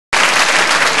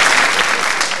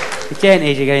It ain't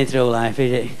easy getting through life,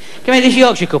 is it? Come here, this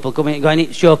Yorkshire couple come in, go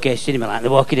in showcase cinema like,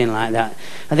 they're walking in like that.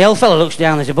 And the old fella looks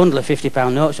down, there's a bundle of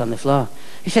 £50 notes on the floor.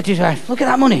 He said to his wife, look at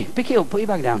that money, pick it up, put your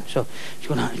bag down. So she's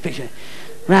going out, he picks it.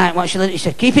 Right, what shall I do? He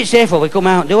said, keep it safe while we come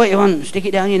out, do what you want, stick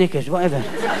it down your knickers, whatever.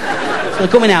 So they're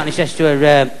coming out and he says to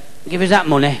her, give us that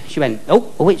money. She went,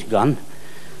 oh, it's gone.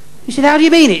 He said, how do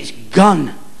you mean it's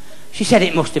gone? She said,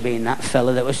 it must have been that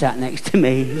fella that was sat next to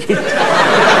me.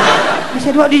 He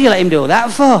said, what did you let him do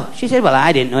that for? She said, well,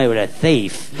 I didn't know he was a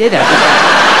thief, did I?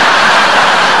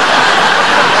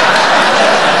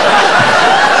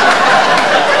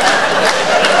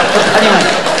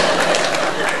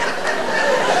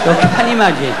 Can you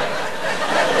imagine?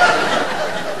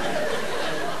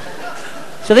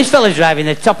 So this fella's driving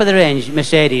the top of the range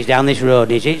Mercedes down this road.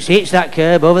 He hits that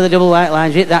curb, over the double white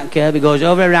lines, hit that curb, he goes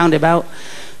over a roundabout,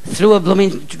 through a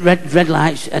blooming red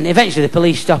lights, and eventually the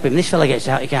police stop him. This fella gets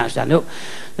out, he can't stand up.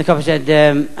 The cop said,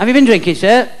 have you been drinking,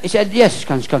 sir? He said, yes,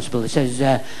 constable. He says,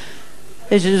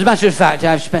 as a matter of fact,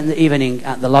 I've spent the evening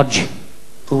at the lodge.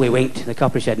 Oh, we winked. The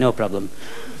copper said, no problem.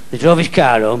 They drove his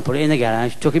car home, put it in the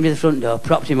garage, took him to the front door,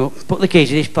 propped him up, put the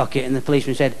keys in his pocket, and the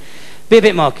policeman said, be a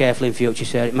bit more careful in future,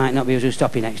 sir. It might not be us who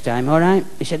stop you next time, all right?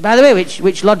 He said, by the way,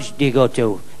 which lodge do you go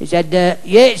to? He said,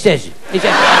 Yates's. He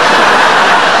said...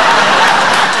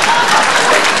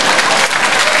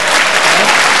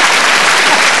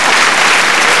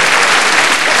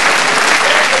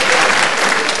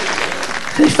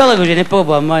 This fellow goes in a pub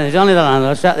one morning, there's only the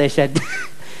landlord sat there, he said,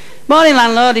 morning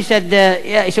landlord, he said,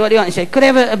 yeah, he said, what do you want? He said, could I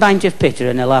have a pint of pitter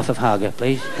and a laugh of Hager,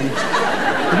 please? And he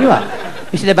said, what do you want?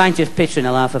 He said, a pint of pitter and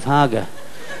a laugh of Hager.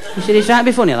 He said, it's trying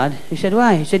to be funny, lad. He said,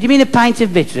 why? He said, you mean a pint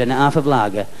of bitter and a half of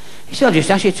lager? He said, I'll just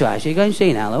ask you twice, are you going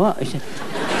senile or what? He said,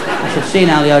 I said,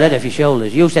 senile, you're head off your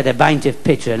shoulders. You said a pint of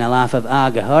pitter and a laugh of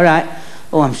Hager, all right.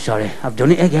 Oh, I'm sorry, I've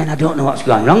done it again. I don't know what's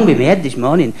gone wrong with my head this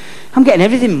morning. I'm getting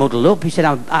everything muddled up. He said,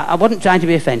 I wasn't trying to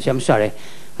be offensive, I'm sorry.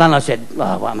 Landlord said,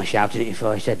 well, what am I shouting at you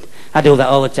for? He said, I do that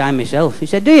all the time myself. He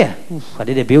said, do you? Oof, I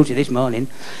did a beauty this morning.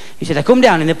 He said, I come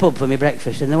down in the pub for my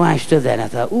breakfast, and the wife stood there, and I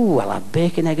thought, ooh, I'll have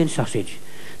bacon, egg and sausage.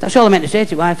 That's all I meant to say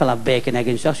to wife, I'll have bacon, egg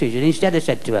and sausage. And instead I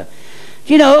said to her,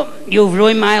 do you know, you've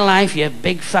ruined my life, you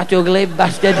big, fat, ugly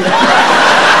bastard.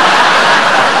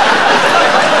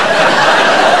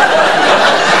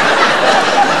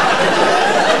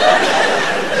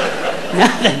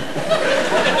 Nothing.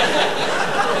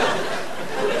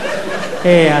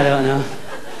 Hey, I don't know.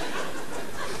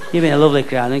 You've been a lovely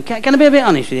crowd. And can I be a bit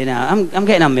honest with you now? I'm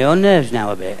getting on my own nerves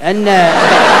now a bit. And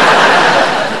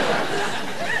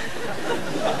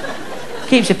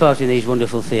keep supporting these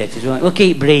wonderful theatres, won't you? We'll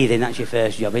keep breathing. That's your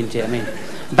first job, isn't it? I mean,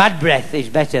 bad breath is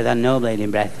better than no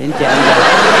bleeding breath, isn't it?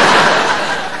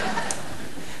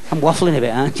 I'm waffling a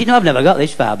bit, aren't you? You know, I've never got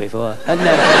this far before.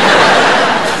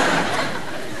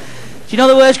 Do you know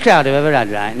the worst crowd I've ever had,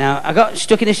 right? Now, I got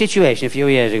stuck in a situation a few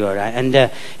years ago, right? And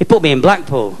he put me in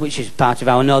Blackpool, which is part of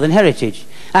our northern heritage.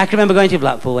 I can remember going to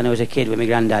Blackpool when I was a kid with my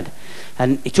granddad.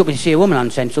 And he took me to see a woman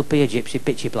on Central Pier, Gypsy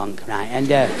Pitchy Plonk, right? And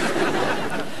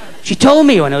she told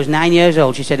me when I was 9 years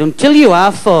old, she said, until you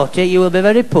are 40, you will be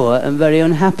very poor and very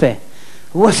unhappy.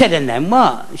 I said, and then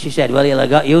what? She said, well, you'll have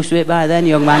got used to it by then,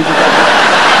 young man.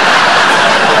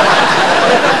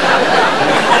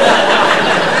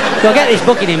 So I get this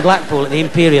booking in Blackpool at the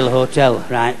Imperial Hotel,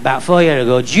 right, about 4 years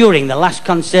ago, during the last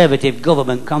Conservative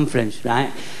government conference,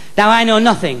 right? Now, I know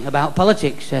nothing about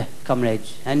politics,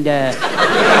 comrades, and...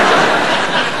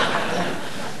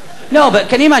 No, but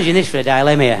can you imagine this for a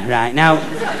dilemma here, right? Now,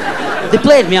 they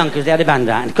played me on because they had a band,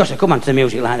 right, and of course I come onto the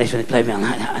music like this when they played me on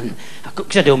like that, and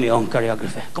because I do my own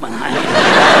choreography, come on like that.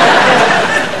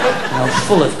 I was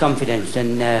full of confidence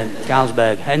and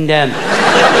Carlsberg, and...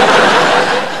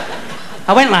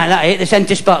 I went like that, I hit the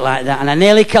centre spot like that, and I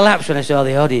nearly collapsed when I saw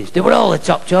the audience. They were all the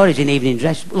top Tories in evening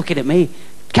dress looking at me.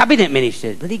 Cabinet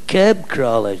ministers, bloody curb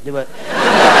crawlers. They were...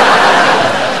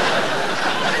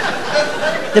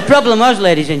 The problem was,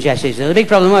 ladies and gentlemen, the big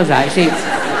problem was, right, see,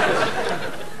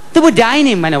 they were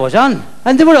dining when I was on,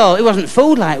 and they were all, it wasn't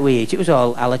food like we eat, it was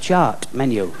all a la carte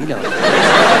menu, you know.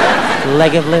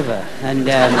 Leg of liver, and,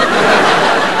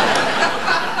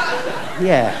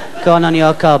 yeah, corn on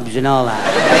your cobs and all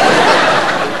that.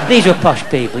 These were posh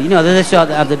people, you know, they're the sort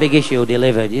that have the big issue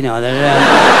delivered, you know, they're...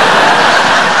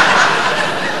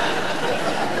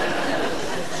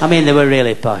 I mean, they were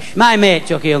really posh. My mate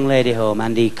took a young lady home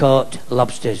and he caught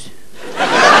lobsters.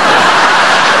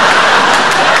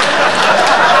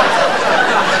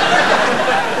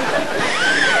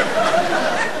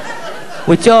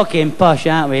 We're talking posh,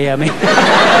 aren't we? I mean,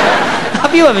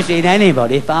 have you ever seen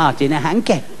anybody fart in a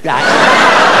hanky? Right.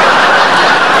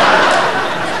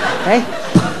 Hey?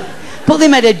 But they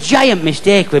made a giant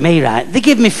mistake with me, right? They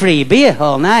give me free beer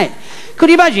all night. Could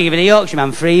you imagine giving a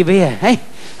Yorkshireman free beer, eh?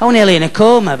 I was nearly in a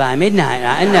coma by midnight,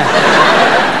 right? And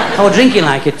I was drinking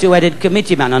like a two-headed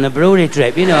committee man on a brewery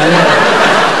trip, you know.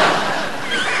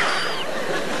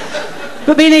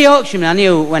 But being a Yorkshireman, I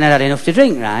knew when I'd had enough to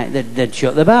drink, right, they'd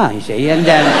shut the bar, you see. And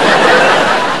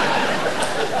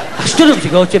I stood up to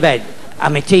go to bed,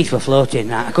 and my teeth were floating,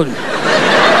 right? I couldn't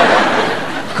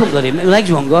bloody... My legs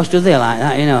won't go, stood there like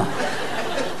that, you know.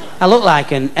 I looked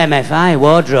like an MFI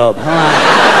wardrobe.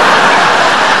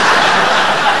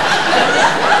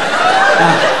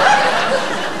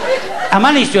 I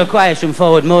managed to acquire some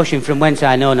forward motion from whence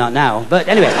I know not now. But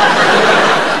anyway,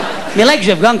 my legs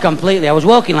have gone completely. I was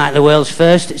walking like the world's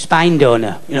first spine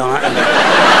donor, you know.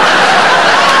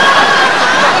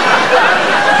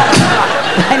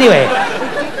 Anyway,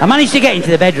 I managed to get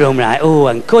into the bedroom, right? Oh,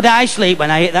 and could I sleep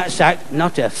when I hit that sack?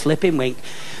 Not a flipping wink.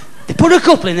 They put a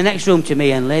couple in the next room to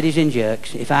me, and ladies and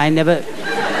jerks, if I never...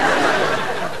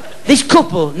 This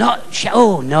couple, not...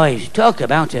 Oh, noise. Talk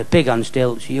about a pig on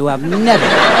stilts. You have never...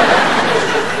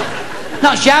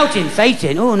 Not shouting,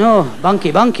 fainting. Oh, no.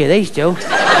 Bonky, bonky, these two.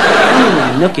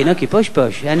 Nookie, nookie, push,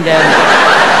 push. And,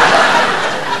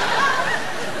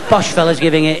 posh fellas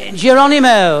giving it,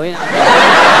 Geronimo, you know.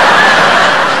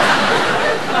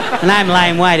 And I'm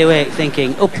lying wide awake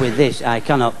thinking, up with this, I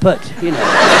cannot put, you know.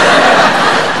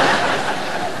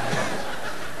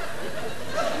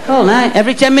 All night,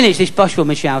 every 10 minutes this posh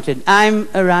woman shouted, I'm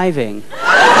arriving.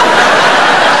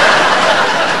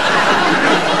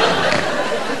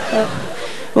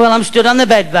 Well, I'm stood on the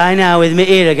bed by now with my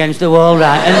ear against the wall,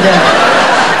 right, and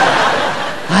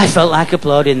I felt like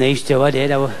applauding these two, I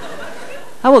did. I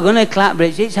were going to clap,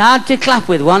 but it's hard to clap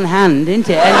with one hand, isn't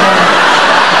it? And,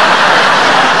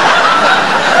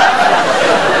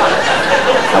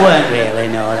 I weren't really,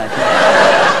 no.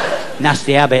 That's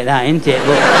nasty habit, that, isn't it?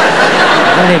 But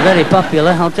very, very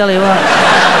popular, I'll tell you what.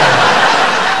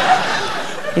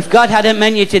 If God hadn't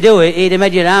meant you to do it, he'd have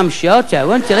made your arms shorter,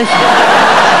 wouldn't you? Listen.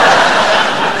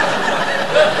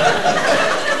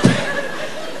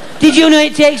 Did you know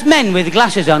it takes men with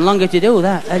glasses on longer to do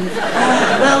that? And,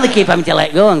 well, they keep having to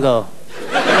let go and go.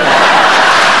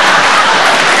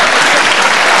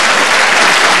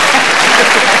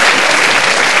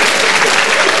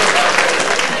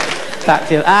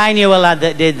 I knew a lad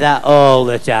that did that all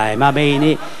the time. I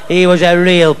mean, he was a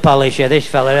real polisher, this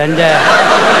fella.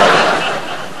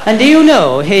 And do you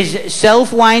know, his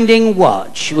self-winding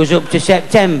watch was up to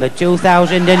September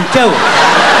 2002.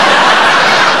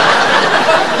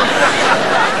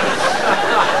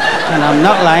 And I'm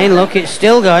not lying, look, it's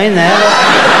still going there.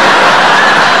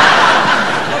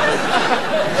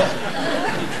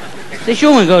 This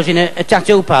woman goes in a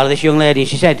tattoo parlour, this young lady, and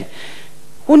she said,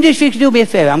 wonder if you could do me a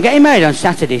favour. I'm getting married on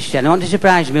Saturday, she said, and I want to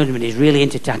surprise my husband. He's really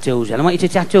into tattoos, and I want you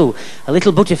to tattoo a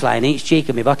little butterfly in each cheek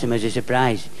of my bottom as a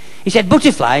surprise. He said,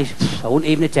 butterflies? I wouldn't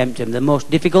even attempt them. The most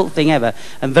difficult thing ever,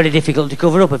 and very difficult to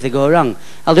cover up if they go wrong.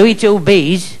 I'll do you 2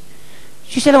 bees.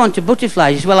 She said, I want a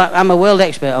butterfly. She said, well, I'm a world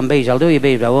expert on bees. I'll do your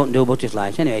bees, but I won't do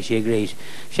butterflies. Anyway, she agrees.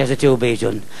 She has the 2 bees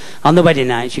done. On the wedding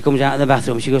night, she comes out of the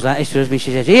bathroom. She goes like this to us, and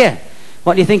she says, here,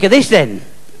 what do you think of this then?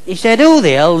 He said, who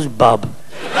the hell's Bob?